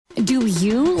Do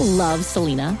you love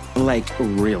Selena? Like,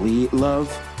 really love?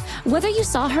 Whether you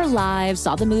saw her live,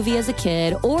 saw the movie as a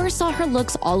kid, or saw her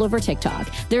looks all over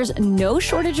TikTok, there's no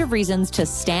shortage of reasons to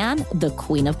stan the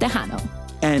Queen of Tejano.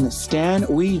 And Stan,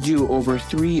 we do over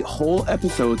 3 whole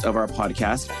episodes of our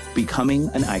podcast, Becoming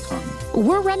an Icon.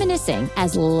 We're reminiscing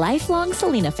as lifelong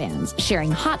Selena fans, sharing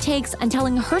hot takes and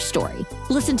telling her story.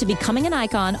 Listen to Becoming an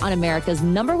Icon on America's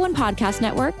 #1 podcast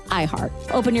network, iHeart.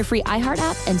 Open your free iHeart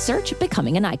app and search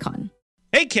Becoming an Icon.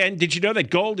 Hey, Ken, did you know that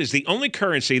gold is the only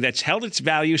currency that's held its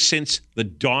value since the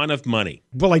dawn of money?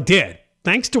 Well, I did.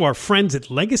 Thanks to our friends at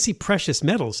Legacy Precious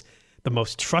Metals, the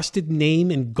most trusted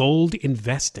name in gold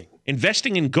investing.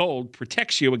 Investing in gold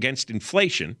protects you against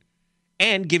inflation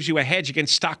and gives you a hedge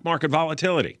against stock market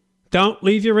volatility. Don't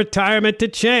leave your retirement to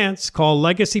chance. Call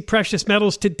Legacy Precious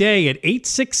Metals today at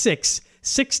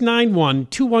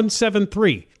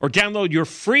 866-691-2173. Or download your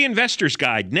free investor's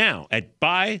guide now at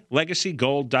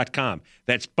buylegacygold.com.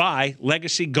 That's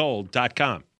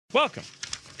buylegacygold.com. Welcome.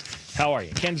 How are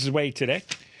you? Ken's away today,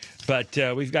 but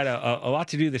we've got a lot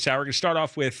to do this hour. We're going to start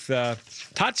off with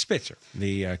Todd Spitzer,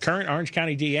 the current Orange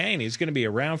County DA, and he's going to be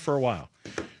around for a while,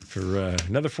 for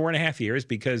another 4.5 years,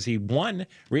 because he won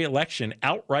re-election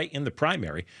outright in the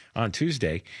primary on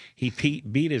Tuesday. He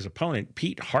beat his opponent,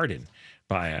 Pete Hardin,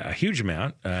 by a huge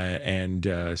amount, and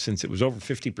since it was over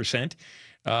 50%,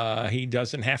 he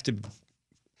doesn't have to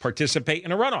participate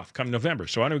in a runoff come November.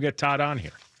 So why don't we get Todd on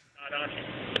here?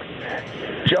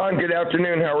 John, good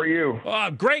afternoon. How are you?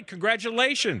 Great.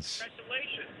 Congratulations.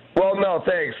 Well, no,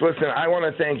 thanks. Listen, I want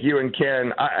to thank you and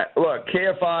Ken. Look,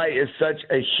 KFI is such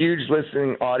a huge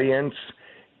listening audience,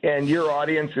 and your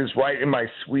audience is right in my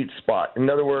sweet spot. In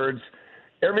other words,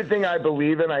 everything I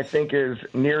believe in, I think, is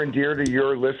near and dear to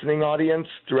your listening audience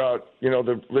throughout,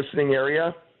 the listening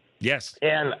area. Yes.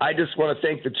 And I just want to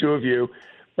thank the two of you.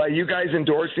 By you guys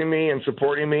endorsing me and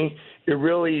supporting me,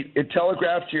 it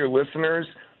telegraphs to your listeners,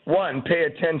 1, pay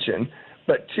attention,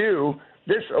 but 2,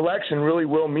 this election really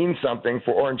will mean something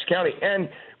for Orange County. And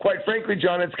quite frankly,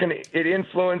 John, it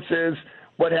influences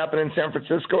what happened in San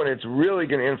Francisco, and it's really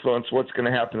going to influence what's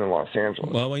going to happen in Los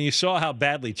Angeles. Well, when you saw how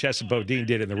badly Chesa Boudin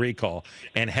did in the recall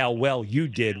and how well you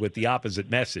did with the opposite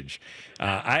message,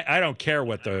 I don't care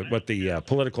what the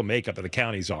political makeup of the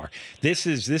counties are. This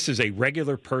is a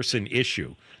regular person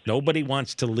issue. Nobody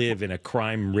wants to live in a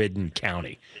crime-ridden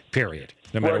county, period,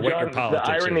 no matter what your politics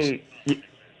the irony, is.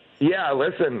 Yeah,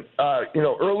 listen,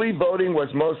 early voting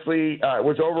was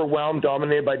was overwhelmed,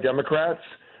 dominated by Democrats.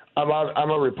 I'm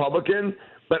a Republican,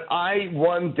 but I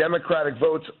won Democratic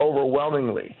votes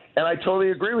overwhelmingly, and I totally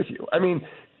agree with you. I mean,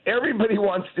 everybody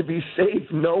wants to be safe.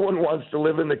 No one wants to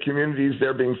live in the communities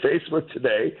they're being faced with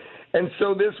today, and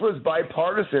so this was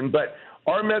bipartisan, but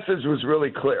our message was really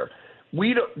clear.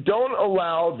 We don't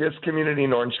allow this community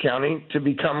in Orange County to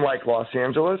become like Los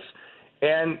Angeles.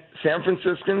 And San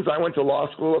Franciscans, I went to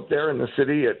law school up there in the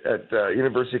city at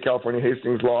University of California,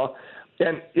 Hastings Law.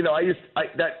 And,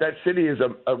 that city is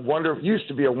used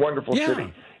to be a wonderful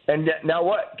city. And now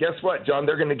what? Guess what, John?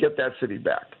 They're going to get that city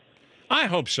back. I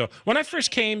hope so. When I first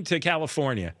came to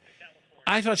California,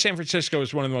 I thought San Francisco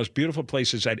was one of the most beautiful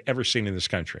places I'd ever seen in this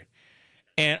country.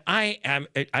 And I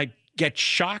get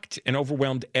shocked and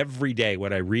overwhelmed every day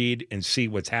when I read and see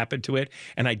what's happened to it.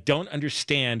 And I don't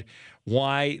understand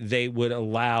why they would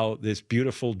allow this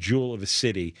beautiful jewel of a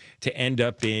city to end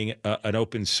up being an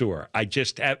open sewer. I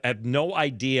just have no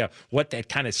idea what that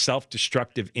kind of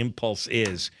self-destructive impulse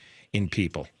is in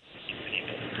people.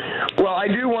 Well, I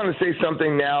do want to say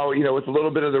something now, with a little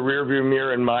bit of the rearview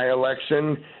mirror in my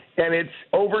election, and it's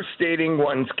overstating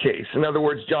one's case. In other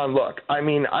words, John, look, I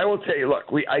will tell you,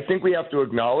 I think we have to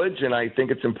acknowledge, and I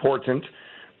think it's important,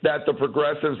 that the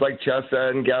progressives like Chesa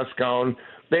and Gascon,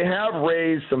 they have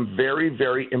raised some very,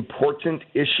 very important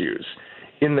issues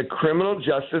in the criminal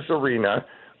justice arena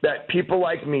that people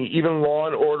like me, even law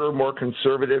and order, more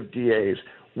conservative DAs,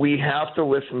 we have to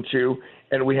listen to,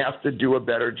 and we have to do a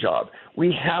better job.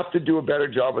 We have to do a better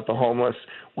job with the homeless.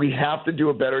 We have to do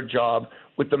a better job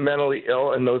with the mentally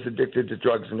ill and those addicted to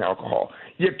drugs and alcohol.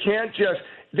 You can't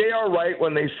they are right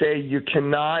when they say you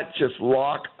cannot just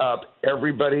lock up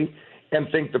everybody and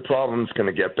think the problem's going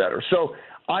to get better. So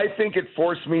I think it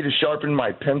forced me to sharpen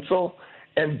my pencil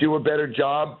and do a better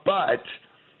job, but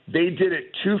they did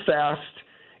it too fast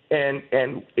and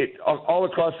it all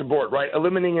across the board, right?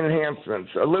 Eliminating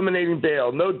enhancements, eliminating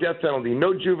bail, no death penalty,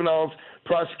 no juveniles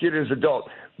prosecuted as adult.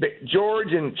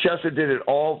 George and Chesa did it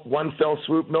all one fell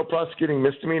swoop, no prosecuting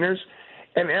misdemeanors.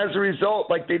 And as a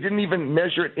result, they didn't even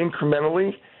measure it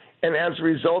incrementally. And as a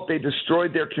result, they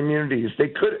destroyed their communities.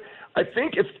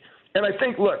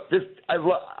 Look,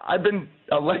 I've been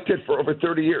elected for over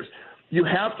 30 years. you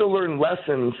have to learn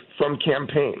lessons from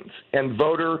campaigns and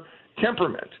voter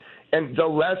temperament. And the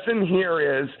lesson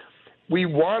here is we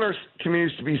want our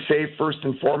communities to be safe first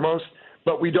and foremost,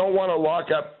 but we don't want to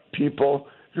lock up people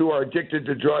who are addicted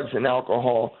to drugs and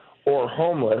alcohol or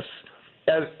homeless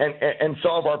and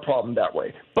solve our problem that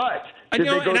way. But did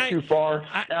they go too far?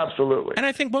 Absolutely. And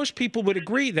I think most people would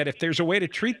agree that if there's a way to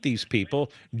treat these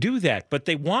people, do that. But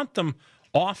they want them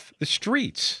off the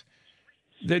streets.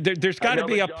 There's got to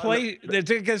be a place.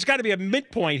 There's got to be a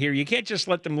midpoint here. You can't just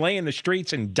let them lay in the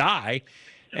streets and die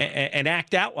and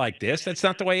act out like this. That's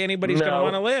not the way anybody's going to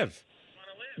want to live.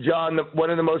 John, one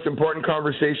of the most important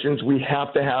conversations we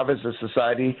have to have as a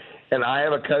society, and I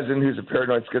have a cousin who's a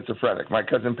paranoid schizophrenic, my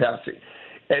cousin Patsy.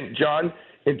 And John,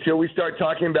 until we start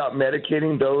talking about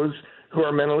medicating those who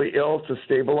are mentally ill to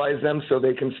stabilize them so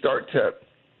they can start to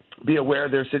be aware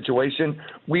of their situation,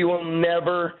 we will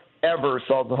never, ever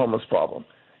solve the homeless problem.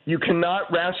 You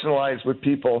cannot rationalize with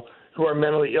people who are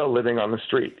mentally ill living on the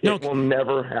street. It will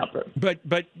never happen. But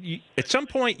at some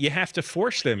point, you have to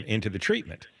force them into the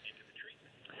treatment.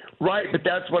 Right, but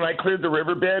that's when I cleared the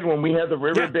riverbed. When we had the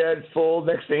riverbed full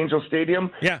next to Angel Stadium,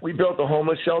 we built a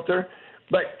homeless shelter.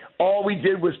 But all we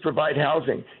did was provide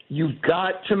housing. You've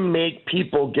got to make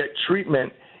people get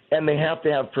treatment, and they have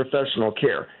to have professional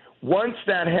care. Once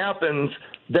that happens,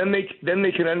 then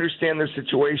they can understand their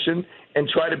situation and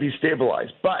try to be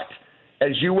stabilized. But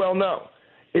as you well know,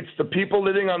 it's the people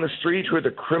living on the street who are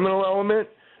the criminal element,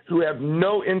 who have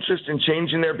no interest in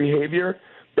changing their behavior,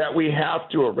 that we have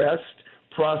to arrest,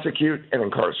 prosecute, and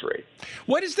incarcerate.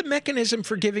 What is the mechanism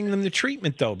for giving them the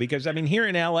treatment, though? Because, I mean, here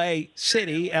in L.A.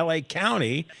 City, L.A.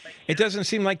 County, it doesn't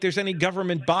seem like there's any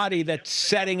government body that's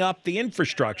setting up the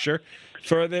infrastructure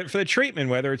for the treatment,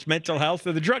 whether it's mental health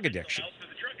or the drug addiction.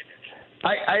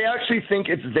 I actually think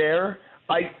it's there.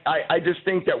 I just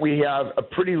think that we have a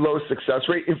pretty low success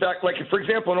rate. In fact, like, for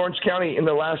example, in Orange County, in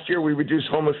the last year, we reduced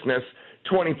homelessness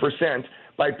 20%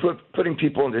 by putting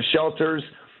people into shelters,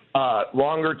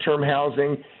 longer-term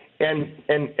housing, and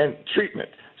treatment.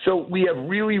 So we have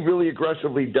really, really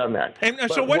aggressively done that. And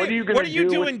so what are you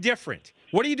doing different?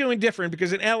 What are you doing different?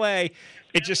 Because in L.A.,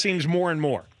 it just seems more and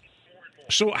more.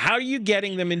 So how are you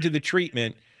getting them into the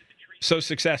treatment so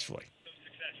successfully?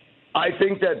 I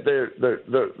think that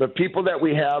the people that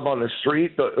we have on the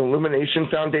street, the Illumination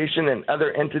Foundation and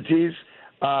other entities,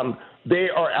 they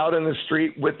are out in the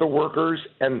street with the workers,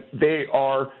 and they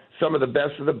are some of the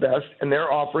best, and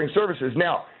they're offering services.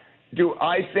 Now, do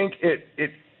I think it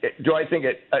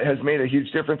has made a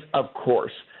huge difference? Of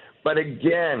course. But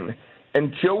again,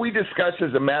 until we discuss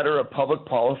as a matter of public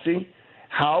policy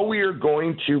how we are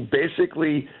going to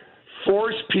basically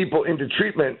force people into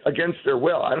treatment against their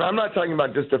will, and I'm not talking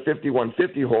about just a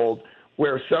 5150 hold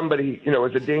where somebody,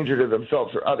 is a danger to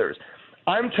themselves or others.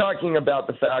 I'm talking about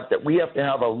the fact that we have to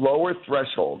have a lower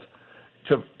threshold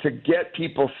to get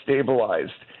people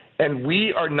stabilized. And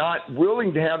we are not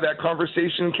willing to have that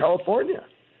conversation in California.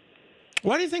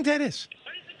 Why do you think that is?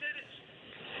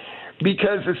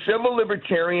 Because the civil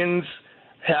libertarians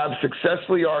have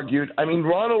successfully argued. I mean,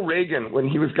 Ronald Reagan, when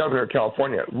he was governor of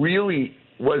California, really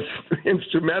was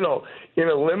instrumental in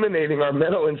eliminating our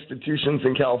mental institutions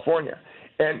in California.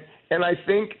 And I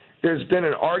think there's been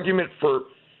an argument for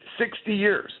 60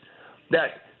 years that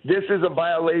this is a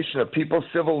violation of people's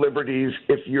civil liberties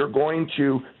if you're going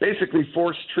to basically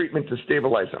force treatment to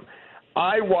stabilize them.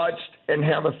 I watched and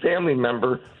have a family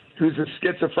member who's a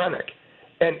schizophrenic.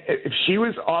 And if she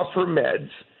was off her meds,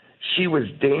 she was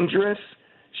dangerous.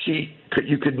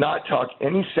 You could not talk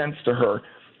any sense to her.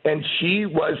 And she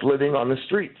was living on the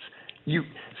streets.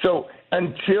 So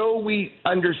until we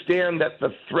understand that the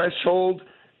threshold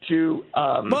to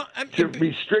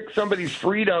restrict somebody's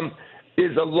freedom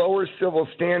is a lower civil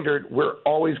standard, we're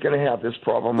always going to have this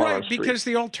problem on our street. Because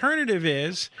the alternative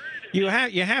is you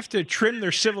have to trim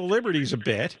their civil liberties a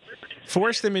bit,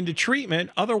 force them into treatment,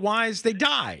 otherwise they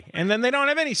die, and then they don't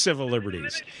have any civil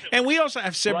liberties. And we also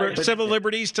have civil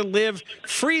liberties to live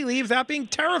freely without being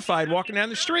terrified walking down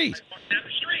the street.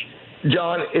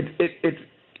 John,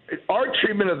 our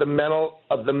treatment of the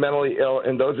mentally ill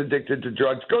and those addicted to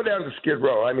drugs, go down to Skid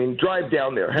Row. I mean, drive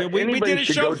down there. We did a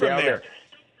show from there.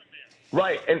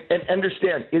 Right, and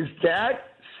understand, is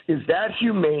that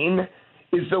humane?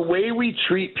 Is the way we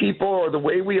treat people or the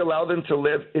way we allow them to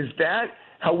live, is that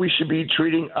how we should be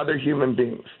treating other human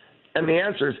beings? And the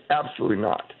answer is absolutely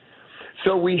not.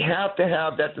 So we have to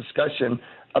have that discussion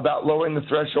about lowering the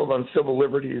threshold on civil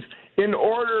liberties in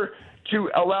order to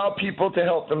allow people to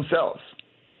help themselves.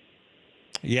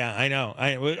 Yeah, I know.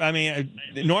 I mean,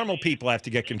 normal people have to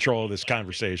get control of this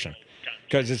conversation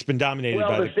because it's been dominated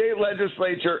by the state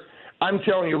legislature. I'm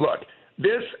telling you, look,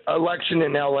 this election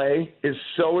in LA is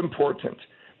so important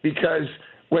because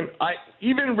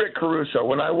even Rick Caruso,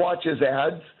 when I watch his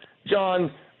ads,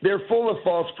 John, they're full of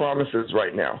false promises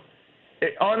right now.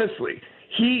 Honestly,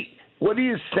 what he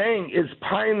is saying is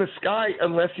pie in the sky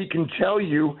unless he can tell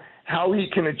you how he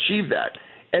can achieve that.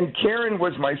 And Karen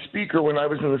was my speaker when I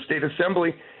was in the state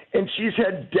assembly, and she's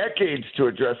had decades to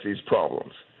address these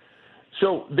problems.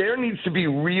 So there needs to be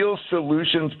real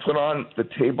solutions put on the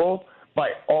table by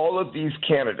all of these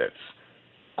candidates,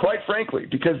 quite frankly,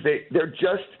 because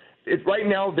right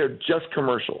now they're just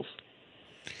commercials.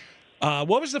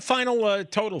 What was the final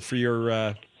total for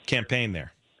your campaign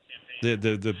there?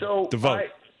 The vote.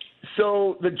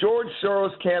 So the George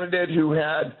Soros candidate who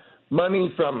had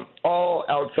money from all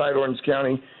outside Orange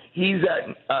County, he's at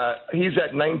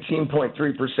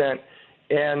 19.3%,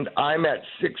 and I'm at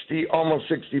almost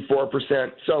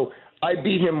 64%. So I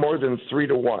beat him more than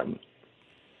 3-1.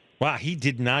 Wow, he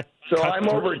did not. So I'm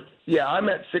over. Yeah, I'm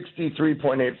at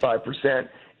 63.85%,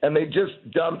 and they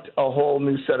just dumped a whole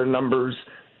new set of numbers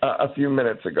a few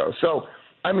minutes ago. So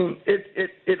I mean,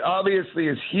 it obviously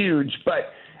is huge,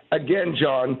 but again,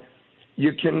 John,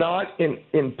 you cannot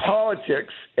in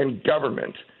politics and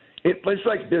government. It's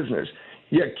like business.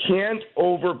 You can't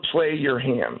overplay your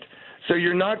hand. So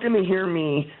you're not going to hear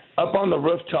me up on the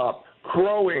rooftop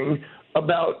crowing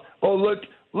about, oh, look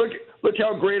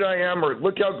how great I am, or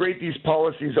look how great these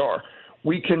policies are.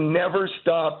 We can never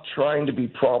stop trying to be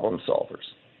problem solvers.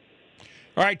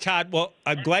 All right, Todd. Well,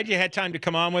 I'm glad you had time to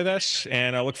come on with us,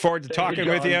 and I look forward to talking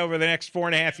with you over the next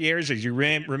 4.5 years as you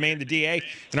remain the DA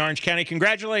in Orange County.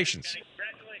 Congratulations.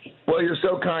 Well, you're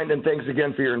so kind, and thanks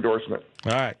again for your endorsement.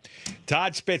 All right.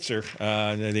 Todd Spitzer,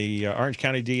 the Orange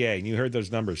County DA, and you heard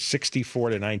those numbers,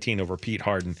 64-19 over Pete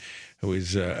Hardin, who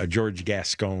is a George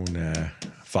Gascon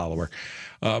follower.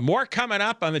 More coming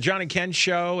up on the John and Ken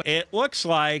Show. It looks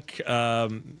like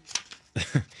the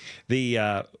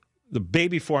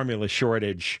baby formula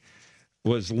shortage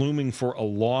was looming for a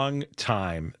long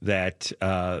time, that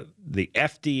the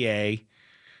FDA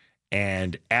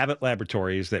and Abbott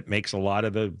Laboratories, that makes a lot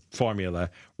of the formula,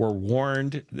 were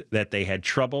warned that they had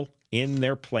trouble in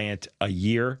their plant a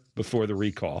year before the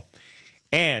recall,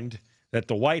 and that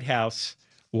the White House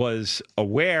was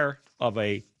aware of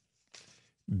a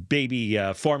baby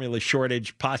formula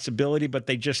shortage possibility, but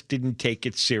they just didn't take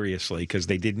it seriously because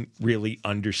they didn't really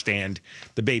understand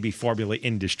the baby formula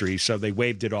industry, so they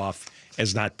waved it off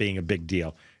as not being a big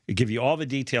deal. We'll give you all the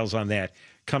details on that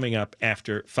coming up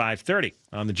after 5:30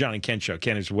 on the John and Ken Show.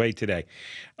 Ken is away today.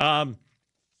 I'm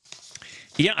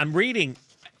reading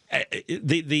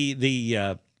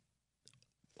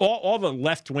all the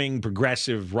left-wing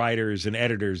progressive writers and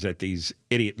editors at these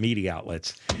idiot media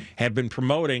outlets have been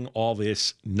promoting all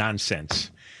this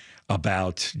nonsense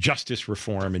about justice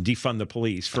reform and defund the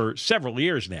police for several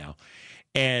years now.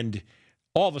 And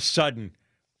all of a sudden,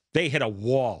 they hit a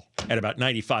wall at about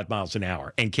 95 miles an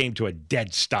hour and came to a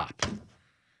dead stop.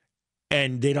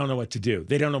 And they don't know what to do.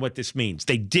 They don't know what this means.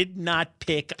 They did not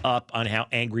pick up on how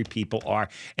angry people are,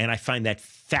 and I find that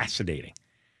fascinating.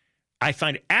 I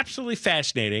find it absolutely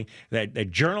fascinating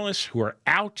that journalists who are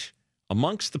out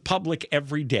amongst the public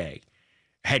every day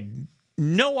had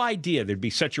no idea there'd be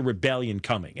such a rebellion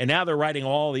coming. And now they're writing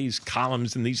all these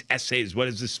columns and these essays. What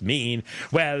does this mean?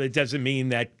 Well, it doesn't mean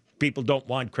that people don't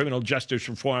want criminal justice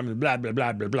reform and blah, blah,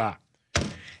 blah, blah, blah.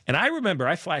 And I remember,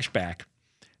 I flash back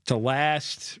to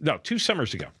 2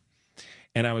 summers ago.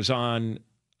 And I was on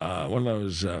one of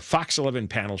those Fox 11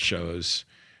 panel shows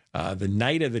the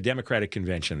night of the Democratic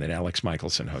convention that Alex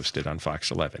Michelson hosted on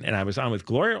Fox 11. And I was on with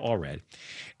Gloria Allred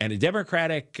and a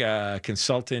Democratic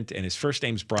consultant, and his first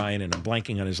name's Brian, and I'm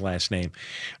blanking on his last name.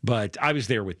 But I was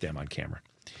there with them on camera.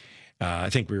 I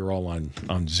think we were all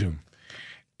on Zoom.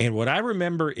 And what I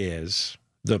remember is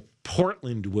the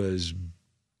Portland was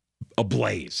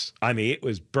ablaze. I mean, it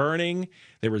was burning.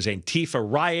 There was Antifa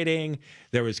rioting.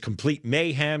 There was complete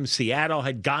mayhem. Seattle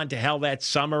had gone to hell that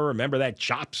summer. Remember that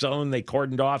chop zone? They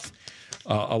cordoned off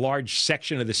a large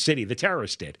section of the city. The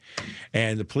terrorists did.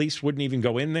 And the police wouldn't even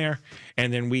go in there.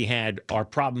 And then we had our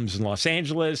problems in Los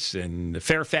Angeles, and the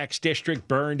Fairfax district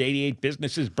burned. 88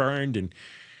 businesses burned. And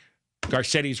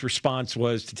Garcetti's response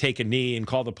was to take a knee and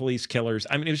call the police killers.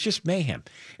 I mean, it was just mayhem.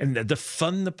 And the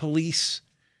defund the police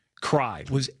cry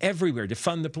was everywhere.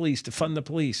 Defund the police, defund the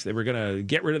police. They were going to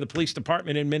get rid of the police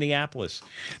department in Minneapolis.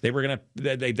 They were going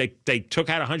to, they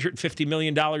took out $150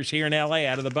 million here in LA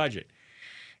out of the budget.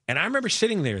 And I remember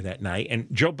sitting there that night, and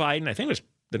Joe Biden, I think it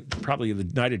was probably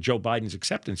the night of Joe Biden's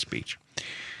acceptance speech.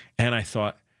 And I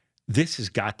thought, this has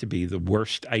got to be the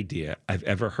worst idea I've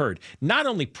ever heard. Not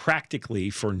only practically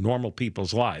for normal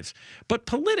people's lives, but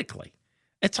politically.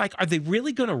 It's like, are they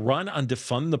really going to run on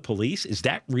defund the police? Is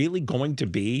that really going to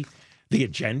be the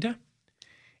agenda?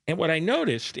 And what I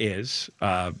noticed is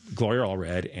Gloria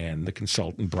Allred and the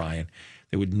consultant, Brian,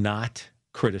 they would not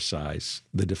criticize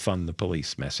the defund the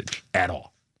police message at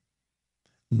all.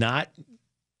 Not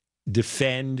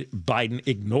defend Biden,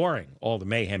 ignoring all the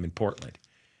mayhem in Portland.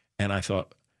 And I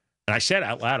thought, and I said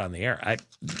out loud on the air,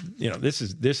 this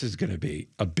is going to be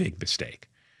a big mistake.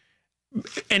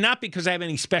 And not because I have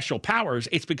any special powers,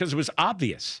 it's because it was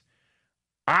obvious.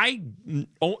 I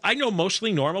know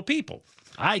mostly normal people.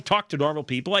 I talk to normal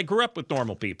people. I grew up with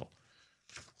normal people.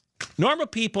 Normal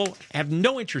people have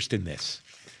no interest in this.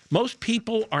 Most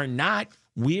people are not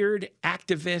weird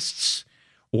activists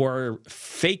or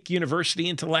fake university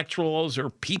intellectuals or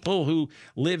people who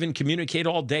live and communicate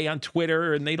all day on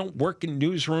Twitter and they don't work in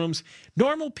newsrooms.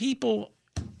 Normal people,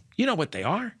 you know what they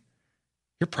are.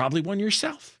 You're probably one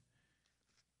yourself.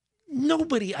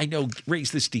 Nobody I know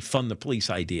raised this defund the police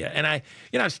idea. And I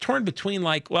was torn between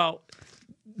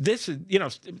this is,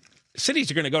 cities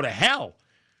are going to go to hell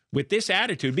with this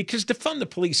attitude because defund the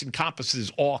police encompasses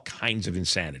all kinds of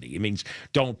insanity. It means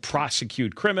don't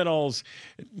prosecute criminals,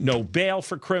 no bail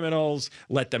for criminals,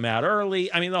 let them out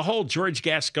early. I mean, the whole George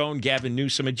Gascon, Gavin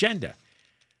Newsom agenda.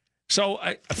 So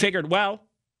I figured,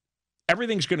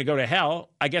 everything's going to go to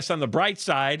hell. I guess on the bright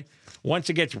side, once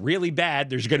it gets really bad,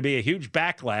 there's going to be a huge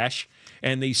backlash,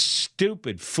 and these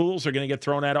stupid fools are going to get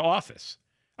thrown out of office.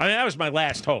 I mean, that was my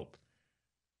last hope.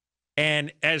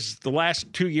 And as the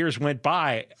last 2 years went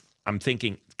by, I'm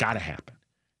thinking, it's got to happen.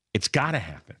 It's got to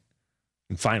happen.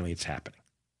 And finally, it's happening.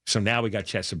 So now we got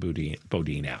Chesa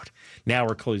Boudin out. Now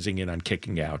we're closing in on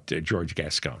kicking out George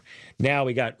Gascon. Now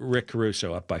we got Rick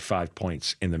Caruso up by 5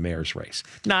 points in the mayor's race.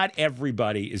 Not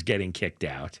everybody is getting kicked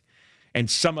out, and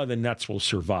some of the nuts will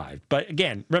survive. But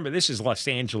again, remember, this is Los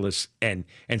Angeles and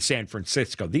San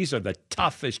Francisco. These are the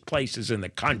toughest places in the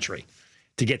country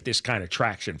to get this kind of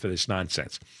traction for this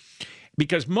nonsense.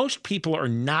 Because most people are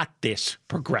not this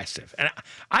progressive. And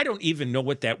I don't even know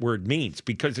what that word means,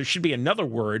 because there should be another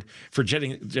word for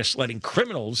just letting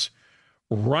criminals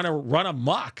run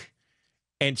amok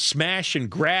and smash and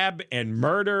grab and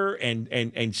murder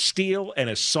and steal and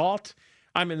assault.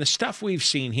 I mean, the stuff we've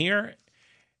seen here,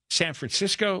 San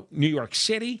Francisco, New York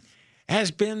City,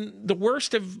 has been the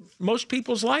worst of most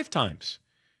people's lifetimes.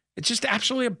 It's just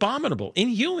absolutely abominable,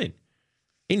 inhuman.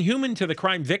 Inhuman to the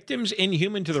crime victims,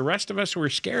 inhuman to the rest of us who are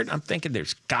scared. I'm thinking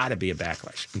there's got to be a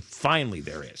backlash. And finally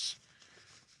there is.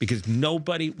 Because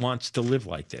nobody wants to live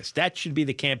like this. That should be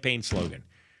the campaign slogan.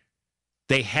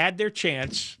 They had their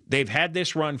chance. They've had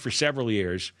this run for several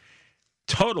years.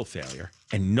 Total failure.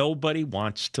 And nobody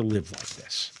wants to live like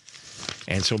this.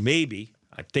 And so maybe,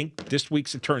 I think this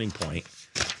week's a turning point.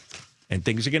 And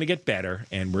things are going to get better.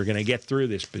 And we're going to get through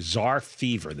this bizarre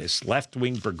fever, this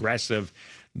left-wing progressive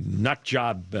nut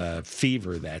job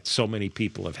fever that so many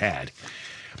people have had.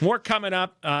 More coming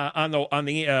up on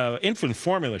the infant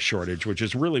formula shortage, which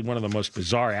is really one of the most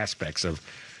bizarre aspects of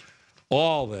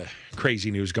all the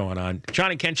crazy news going on.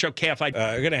 John and Ken Show, KFI.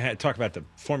 We're going to talk about the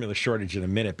formula shortage in a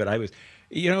minute, but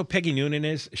Peggy Noonan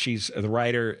is. She's the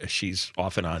writer. She's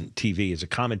often on TV as a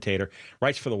commentator,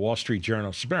 writes for the Wall Street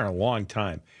Journal. She's been on a long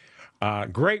time.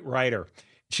 Great writer.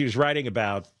 She was writing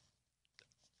about,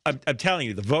 I'm telling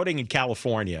you, the voting in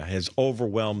California has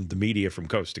overwhelmed the media from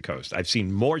coast to coast. I've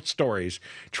seen more stories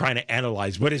trying to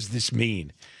analyze what does this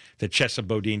mean that Chesa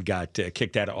Boudin got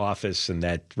kicked out of office and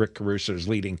that Rick Caruso is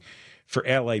leading for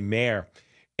L.A. mayor.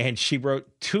 And she wrote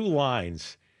 2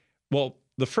 lines. Well,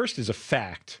 the first is a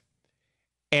fact.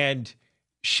 And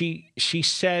she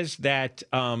says that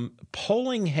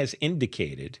polling has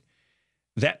indicated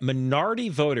that minority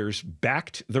voters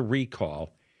backed the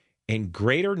recall in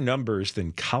greater numbers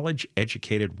than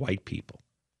college-educated white people.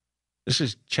 This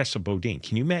is Chesa Boudin.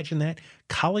 Can you imagine that?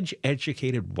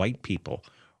 College-educated white people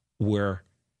were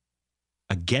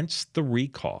against the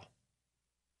recall.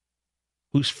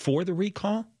 Who's for the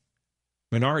recall?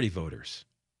 Minority voters.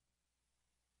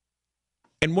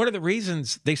 And one of the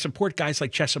reasons they support guys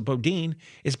like Chesa Boudin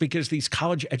is because these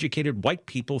college-educated white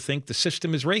people think the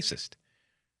system is racist.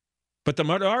 But the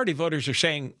minority voters are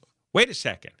saying, wait a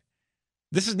second.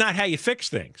 This is not how you fix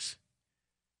things.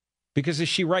 Because as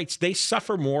she writes, they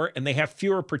suffer more and they have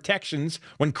fewer protections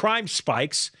when crime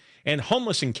spikes and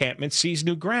homeless encampments seize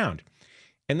new ground.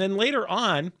 And then later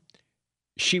on,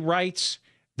 she writes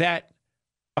that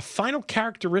a final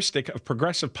characteristic of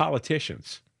progressive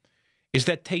politicians is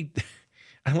that they,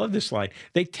 I love this line,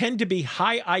 they tend to be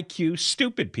high IQ,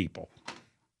 stupid people.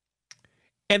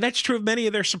 And that's true of many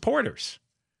of their supporters.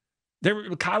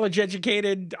 They're college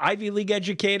educated, Ivy League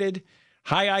educated,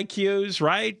 high IQs,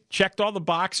 right? Checked all the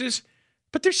boxes.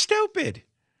 but they're stupid.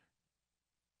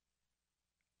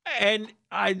 And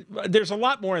there's a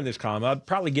lot more in this column. I'll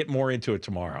probably get more into it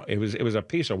tomorrow. It was a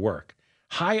piece of work.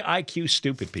 High IQ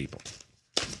stupid people.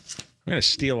 I'm going to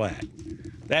steal that.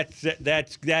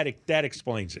 That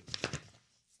explains it.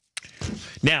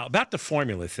 Now, about the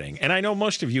formula thing, and I know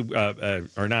most of you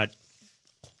are not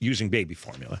using baby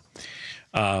formula,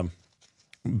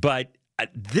 but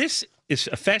this is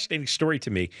a fascinating story to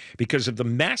me because of the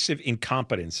massive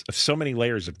incompetence of so many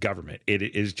layers of government. It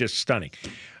is just stunning.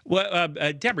 Well,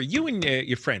 Deborah, you and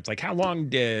your friends, like how long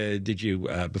did you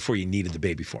before you needed the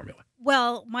baby formula?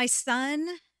 Well, my son,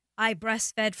 I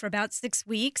breastfed for about 6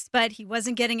 weeks, but he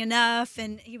wasn't getting enough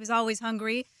and he was always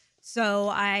hungry. So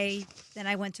I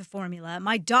went to formula.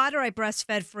 My daughter, I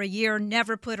breastfed for a year,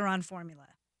 never put her on formula.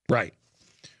 Right.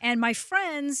 And my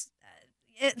friends,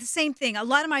 the same thing. A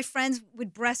lot of my friends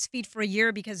would breastfeed for a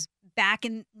year because back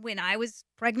when I was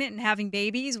pregnant and having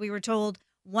babies, we were told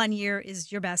 1 year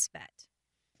is your best bet.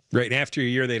 Right. And after a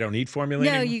year, they don't need formula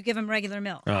anymore? No, you give them regular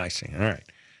milk. Oh, I see. All right.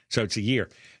 So it's a year.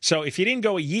 So if you didn't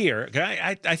go a year,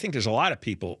 I think there's a lot of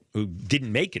people who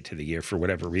didn't make it to the year for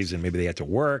whatever reason. Maybe they had to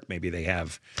work. Maybe they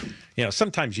have,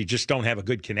 sometimes you just don't have a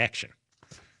good connection,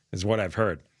 is what I've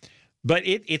heard. But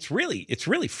it's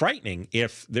really frightening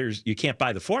if you can't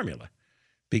buy the formula,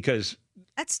 because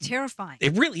that's terrifying.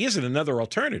 It really isn't another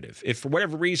alternative. If for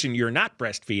whatever reason you're not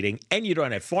breastfeeding and you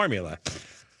don't have formula,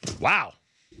 wow.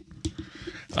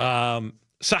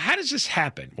 So how does this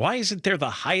happen? Why isn't there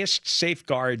the highest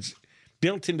safeguards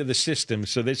built into the system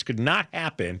so this could not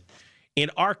happen in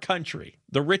our country,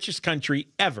 the richest country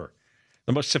ever,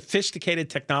 the most sophisticated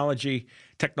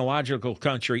technological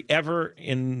country ever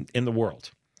in the world?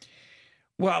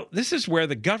 Well, this is where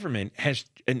the government and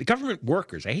the government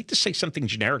workers, I hate to say something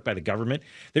generic by the government,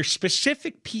 they're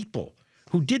specific people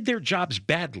who did their jobs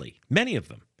badly, many of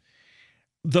them.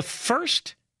 The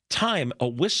first time a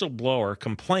whistleblower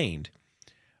complained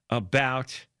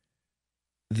about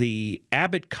the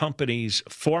Abbott Company's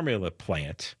formula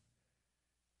plant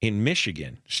in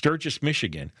Michigan, Sturgis,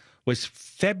 Michigan, was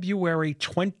February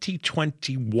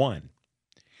 2021.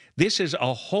 This is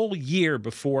a whole year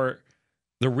before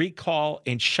the recall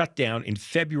and shutdown in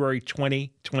February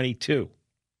 2022.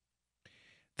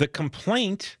 The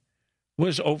complaint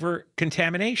was over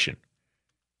contamination.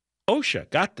 OSHA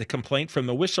got the complaint from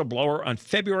the whistleblower on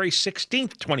February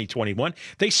 16th, 2021.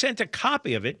 They sent a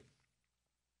copy of it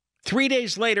 3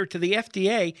 days later to the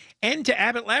FDA and to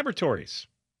Abbott Laboratories.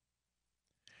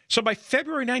 So by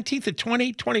February 19th of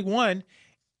 2021,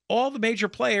 all the major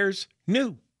players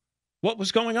knew what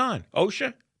was going on.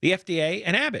 OSHA, the FDA,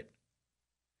 and Abbott.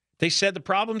 They said the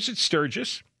problems at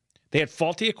Sturgis, they had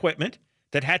faulty equipment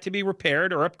that had to be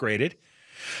repaired or upgraded,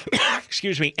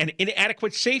 and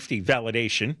inadequate safety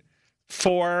validation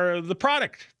for the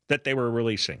product that they were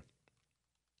releasing.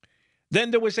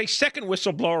 Then there was a second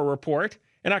whistleblower report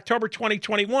in October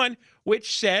 2021,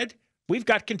 which said, we've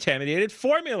got contaminated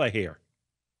formula here.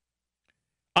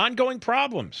 Ongoing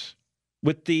problems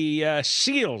with the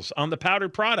seals on the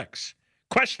powdered products,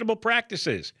 questionable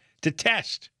practices to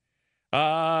test.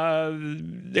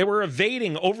 They were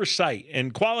evading oversight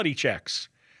and quality checks.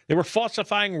 They were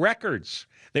falsifying records.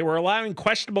 They were allowing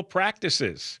questionable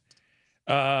practices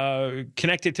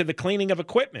connected to the cleaning of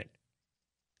equipment.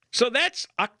 So that's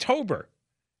October.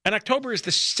 And October is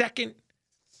the second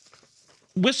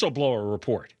whistleblower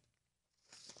report.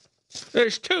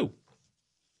 There's two.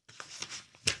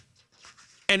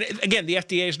 And again, the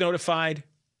FDA is notified.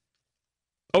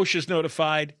 OSHA is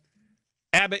notified.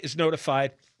 Abbott is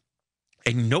notified.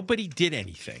 And nobody did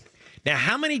anything. Now,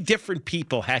 how many different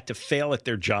people had to fail at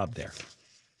their job there?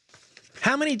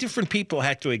 How many different people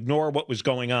had to ignore what was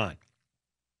going on?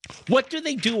 What do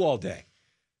they do all day?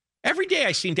 Every day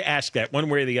I seem to ask that one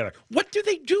way or the other. What do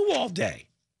they do all day?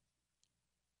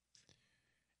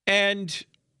 And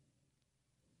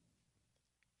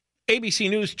ABC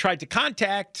News tried to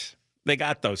contact. They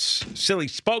got those silly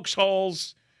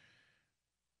spokesholes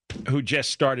who just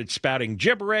started spouting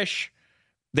gibberish.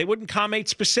 They wouldn't comment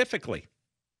specifically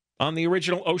on the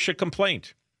original OSHA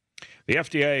complaint. The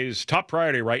FDA's top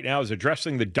priority right now is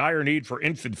addressing the dire need for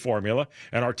infant formula,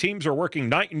 and our teams are working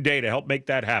night and day to help make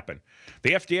that happen.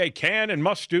 The FDA can and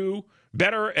must do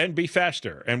better and be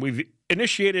faster, and we've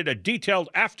initiated a detailed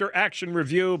after-action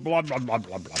review, blah, blah, blah,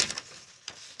 blah, blah.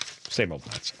 Same old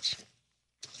nonsense.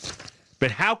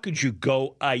 But how could you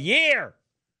go a year?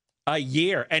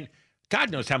 And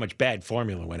God knows how much bad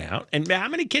formula went out, and how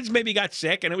many kids maybe got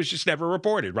sick, and it was just never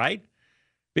reported, right?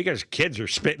 Because kids are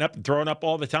spitting up and throwing up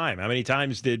all the time. How many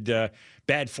times did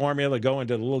bad formula go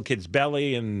into the little kid's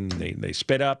belly, and they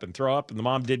spit up and throw up, and the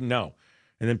mom didn't know?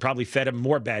 and then probably fed him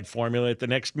more bad formula at the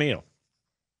next meal.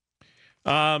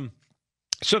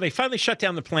 So they finally shut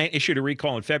down the plant, issued a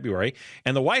recall in February,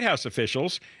 and the White House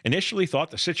officials initially thought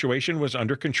the situation was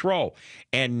under control.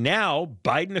 And now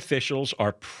Biden officials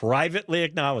are privately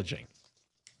acknowledging,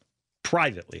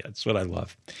 that's what I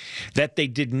love, that they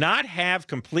did not have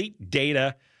complete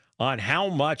data on how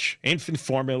much infant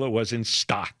formula was in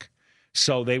stock.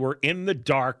 So they were in the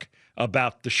dark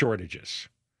about the shortages.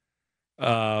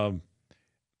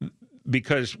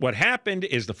 Because what happened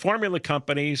is the formula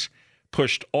companies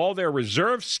pushed all their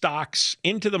reserve stocks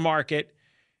into the market,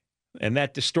 and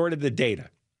that distorted the data.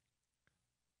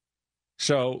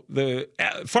 So the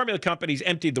formula companies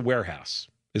emptied the warehouse,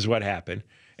 is what happened.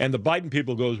 And the Biden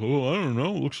people goes, well, I don't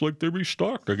know, looks like they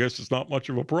restocked. I guess it's not much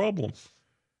of a problem.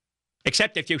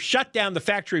 Except if you shut down the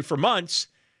factory for months,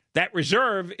 that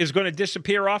reserve is going to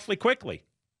disappear awfully quickly.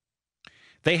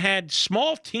 They had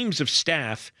small teams of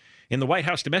staff in the White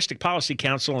House Domestic Policy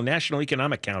Council and National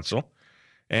Economic Council,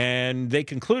 and they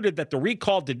concluded that the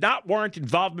recall did not warrant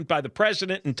involvement by the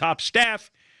president and top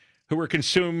staff who were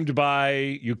consumed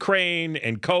by Ukraine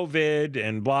and COVID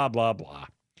and blah, blah, blah.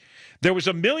 There was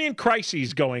a million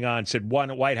crises going on, said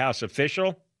one White House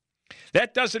official.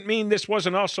 That doesn't mean this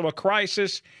wasn't also a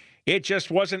crisis. It just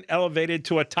wasn't elevated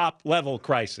to a top-level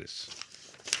crisis.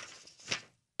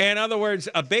 In other words,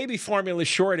 a baby formula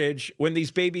shortage when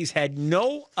these babies had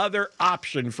no other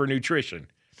option for nutrition.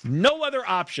 No other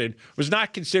option was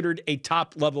not considered a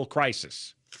top-level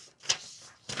crisis.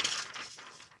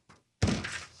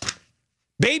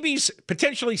 Babies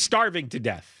potentially starving to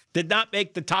death did not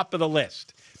make the top of the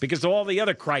list because of all the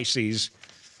other crises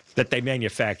that they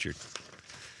manufactured.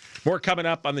 More coming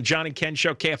up on the John and Ken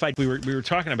Show, KFI. We were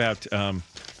talking about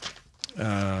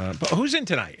but who's in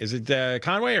tonight? Is it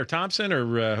Conway or Thompson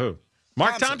or who?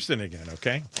 Mark Thompson again.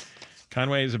 Okay,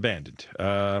 Conway is abandoned.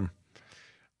 So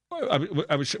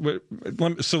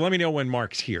let me know when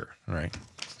Mark's here. All right.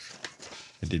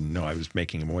 I didn't know I was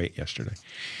making him wait yesterday.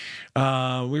 We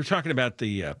were talking about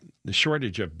the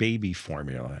shortage of baby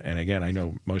formula, and again, I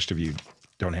know most of you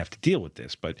don't have to deal with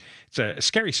this, but it's a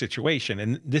scary situation,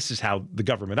 and this is how the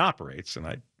government operates. And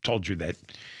I told you that,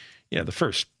 the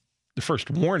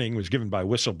first warning was given by a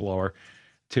whistleblower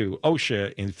to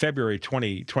OSHA in February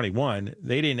 2021.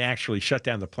 They didn't actually shut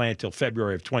down the plant until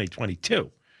February of 2022.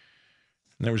 And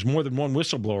there was more than one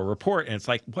whistleblower report, and it's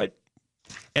like, what?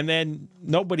 And then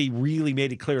nobody really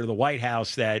made it clear to the White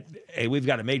House that, hey, we've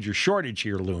got a major shortage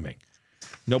here looming.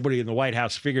 Nobody in the White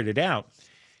House figured it out.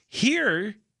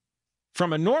 Here,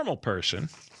 from a normal person,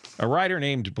 a writer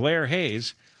named Blair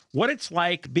Hayes, what it's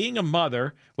like being a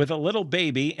mother with a little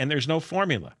baby and there's no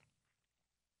formula.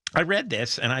 I read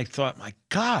this and I thought, my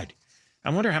God, I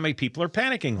wonder how many people are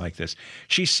panicking like this.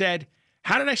 She said,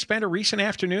 how did I spend a recent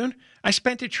afternoon? I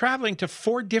spent it traveling to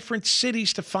 4 different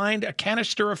cities to find a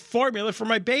canister of formula for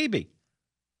my baby.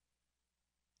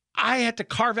 I had to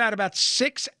carve out about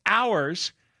 6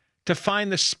 hours to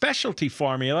find the specialty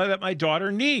formula that my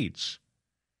daughter needs.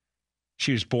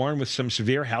 She was born with some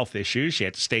severe health issues. She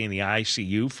had to stay in the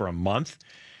ICU for a month.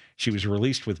 She was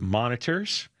released with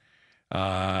monitors.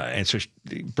 And so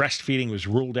breastfeeding was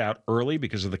ruled out early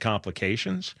because of the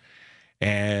complications.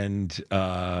 And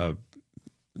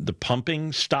the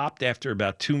pumping stopped after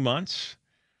about 2 months.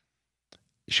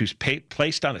 She was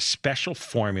placed on a special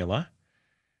formula.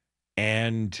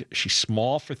 And she's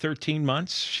small for 13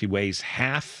 months. She weighs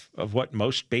half of what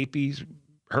most babies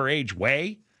her age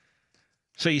weigh.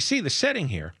 So you see the setting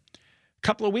here. A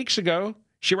couple of weeks ago,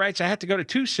 she writes, I had to go to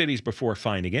 2 cities before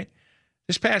finding it.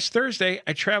 This past Thursday,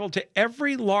 I traveled to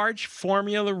every large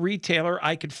formula retailer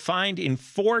I could find in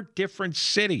 4 different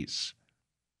cities.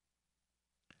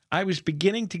 I was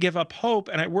beginning to give up hope,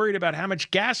 and I worried about how much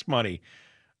gas money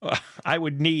I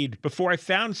would need before I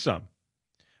found some.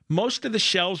 Most of the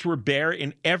shelves were bare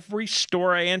in every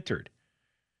store I entered,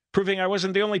 proving I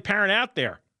wasn't the only parent out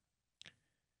there.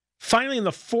 Finally, in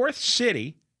the 4th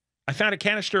city, I found a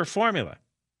canister of formula.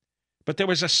 But there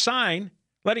was a sign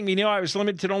letting me know I was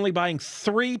limited to only buying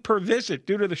 3 per visit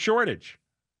due to the shortage.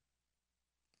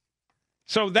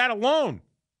 So that alone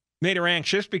made her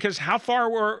anxious because how far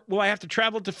will I have to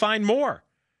travel to find more?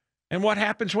 And what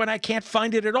happens when I can't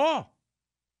find it at all?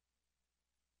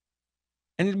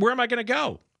 And where am I going to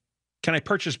go? Can I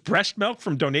purchase breast milk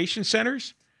from donation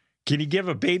centers? Can you give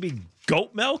a baby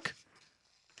goat milk?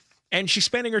 And she's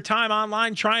spending her time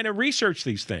online trying to research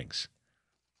these things.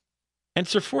 And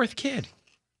it's her 4th kid.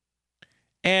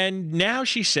 And now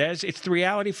she says it's the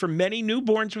reality for many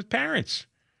newborns with parents.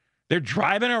 They're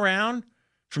driving around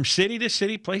from city to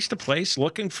city, place to place,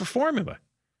 looking for formula.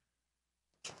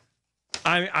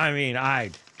 I mean,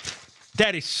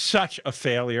 That is such a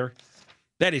failure.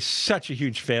 That is such a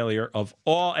huge failure of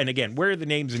all. And again, where are the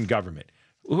names in government?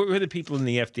 Who are the people in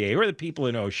the FDA? Who are the people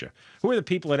in OSHA? Who are the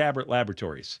people at Abbott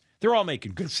Laboratories? They're all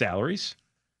making good salaries.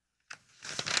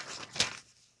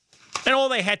 And all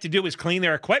they had to do was clean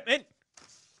their equipment.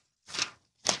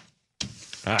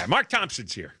 All right, Mark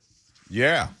Thompson's here.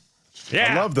 Yeah.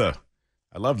 Yeah.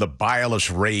 I love the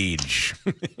bileless rage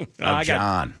of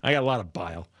John. I got a lot of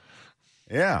bile.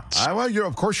 Yeah.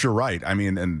 Of course you're right. I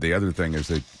mean, and the other thing is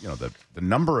that, the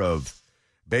number of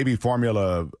baby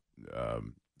formula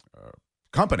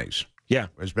companies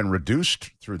has been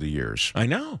reduced through the years. I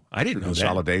know. I didn't know that.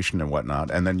 Consolidation and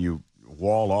whatnot. And then you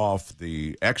wall off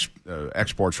the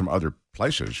exports from other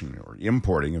places, or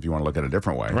importing, if you want to look at it a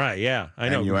different way. Right, yeah. I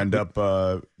know. And you end up,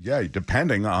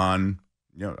 depending on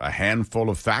a handful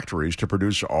of factories to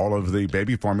produce all of the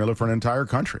baby formula for an entire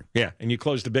country. Yeah, and you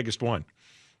close the biggest one.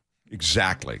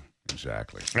 Exactly.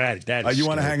 That is you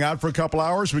want to hang out for a couple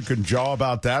hours? We can jaw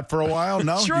about that for a while.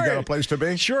 No, sure. You got a place to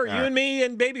be. Sure, you and me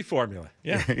and baby formula.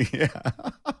 Yeah,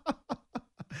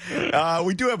 yeah.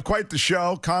 We do have quite the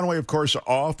show. Conway, of course,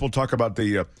 off. We'll talk about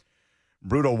the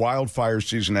brutal wildfire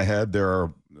season ahead. There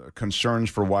are concerns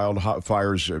for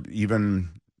wildfires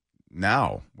even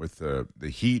now with the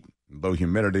heat, low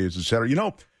humidities, et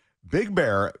cetera. Big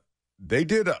Bear, they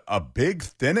did a big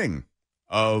thinning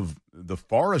of the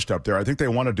forest up there. I think they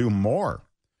want to do more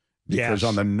because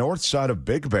on the north side of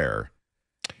Big Bear,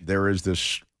 there is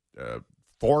this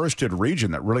forested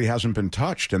region that really hasn't been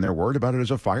touched, and they're worried about it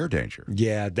as a fire danger.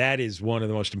 Yeah, that is one of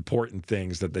the most important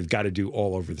things that they've got to do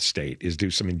all over the state is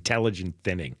do some intelligent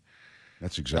thinning.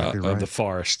 That's exactly right. Of the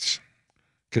forests,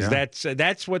 because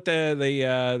that's what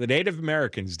the Native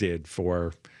Americans did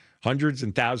for hundreds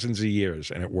and thousands of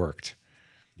years, and it worked.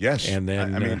 Yes, and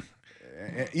then I mean,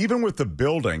 even with the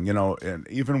building, and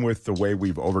even with the way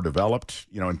we've overdeveloped,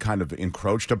 and kind of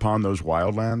encroached upon those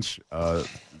wildlands,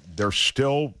 there's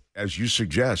still, as you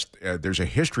suggest, there's a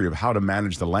history of how to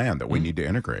manage the land that we need to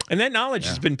integrate. And that knowledge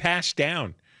has been passed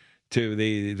down to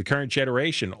the current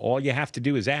generation. All you have to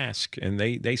do is ask, and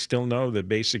they still know the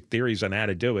basic theories on how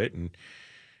to do it. And,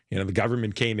 the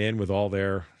government came in with all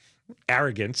their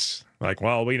arrogance, like,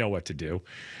 well, we know what to do.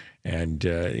 And,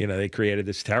 they created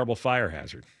this terrible fire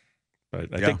hazard.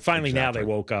 But I think finally now they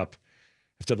woke up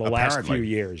after the last few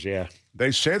years,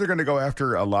 They say they're going to go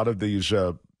after a lot of these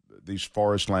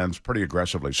forest lands pretty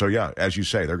aggressively. So, as you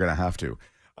say, they're going to have to.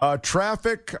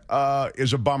 Traffic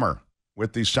is a bummer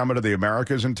with the Summit of the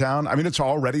Americas in town. I mean, it's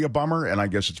already a bummer, and I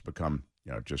guess it's become,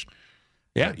 just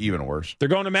even worse. They're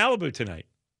going to Malibu tonight.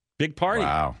 Big party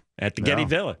at the Getty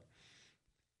Villa.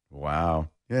 Wow.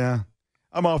 Yeah.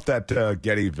 I'm off that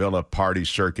Getty Villa party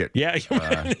circuit. Yeah,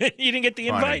 you didn't get the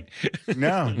invite?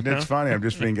 No, it's funny. I'm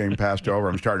just getting passed over.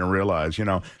 I'm starting to realize,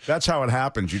 that's how it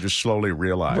happens. You just slowly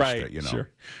realize that, Sure.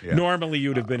 Yeah. Normally,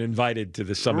 you'd have been invited to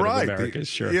the Summit of the Americas,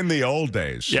 sure. In the old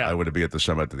days, I would be at the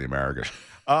Summit of the Americas.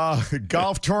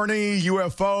 Golf tourney,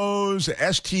 UFOs,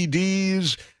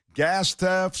 STDs, gas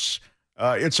thefts.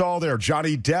 It's all there.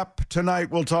 Johnny Depp tonight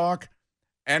we'll talk.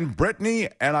 And Brittany,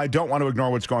 and I don't want to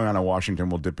ignore what's going on in Washington.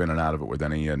 We'll dip in and out of it with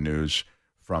any news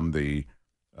from the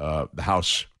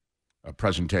House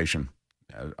presentation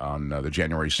on the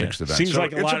January 6th event. Seems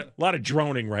like a lot of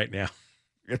droning right now.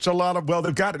 It's a lot of,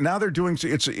 they've got, now they're doing,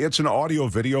 it's an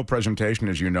audio-video presentation,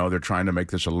 as you know. They're trying to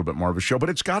make this a little bit more of a show, but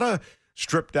it's got a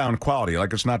stripped-down quality,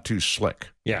 like it's not too slick.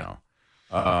 Yeah.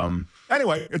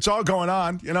 Anyway, it's all going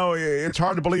on. It's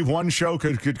hard to believe one show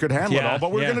could handle it all,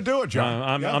 but we're going to do it, John.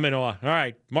 I'm in awe. All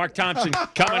right, Mark Thompson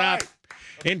coming up.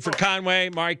 In for Conway,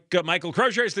 Michael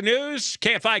Crozier is the news.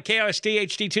 KFI, KOSD,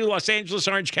 HD2, Los Angeles,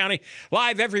 Orange County.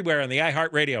 Live everywhere on the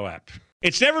iHeartRadio app.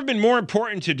 It's never been more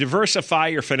important to diversify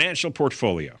your financial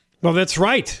portfolio. Well, that's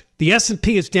right. The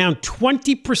S&P is down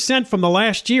 20% from the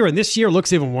last year, and this year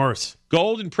looks even worse.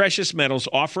 Gold and precious metals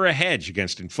offer a hedge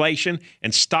against inflation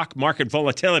and stock market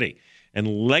volatility. And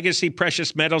Legacy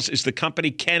Precious Metals is the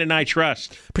company Ken and I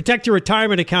trust. Protect your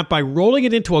retirement account by rolling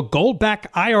it into a gold-backed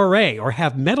IRA or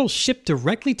have metals shipped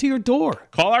directly to your door.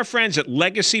 Call our friends at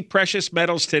Legacy Precious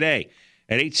Metals today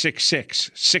at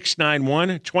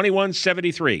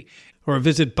 866-691-2173. Or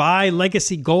visit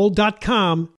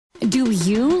buylegacygold.com. Do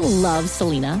you love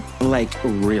Selena? Like,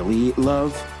 really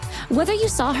love? Whether you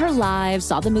saw her live,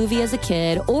 saw the movie as a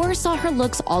kid, or saw her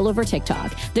looks all over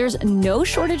TikTok, there's no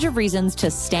shortage of reasons to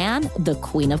stan the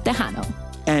Queen of Tejano.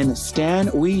 And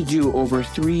Stan, we do over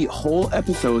 3 whole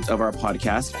episodes of our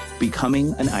podcast,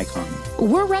 Becoming an Icon.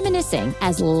 We're reminiscing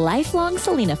as lifelong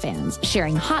Selena fans,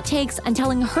 sharing hot takes and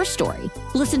telling her story.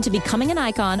 Listen to Becoming an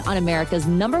Icon on America's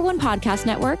 #1 podcast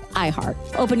network, iHeart.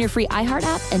 Open your free iHeart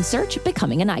app and search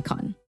Becoming an Icon.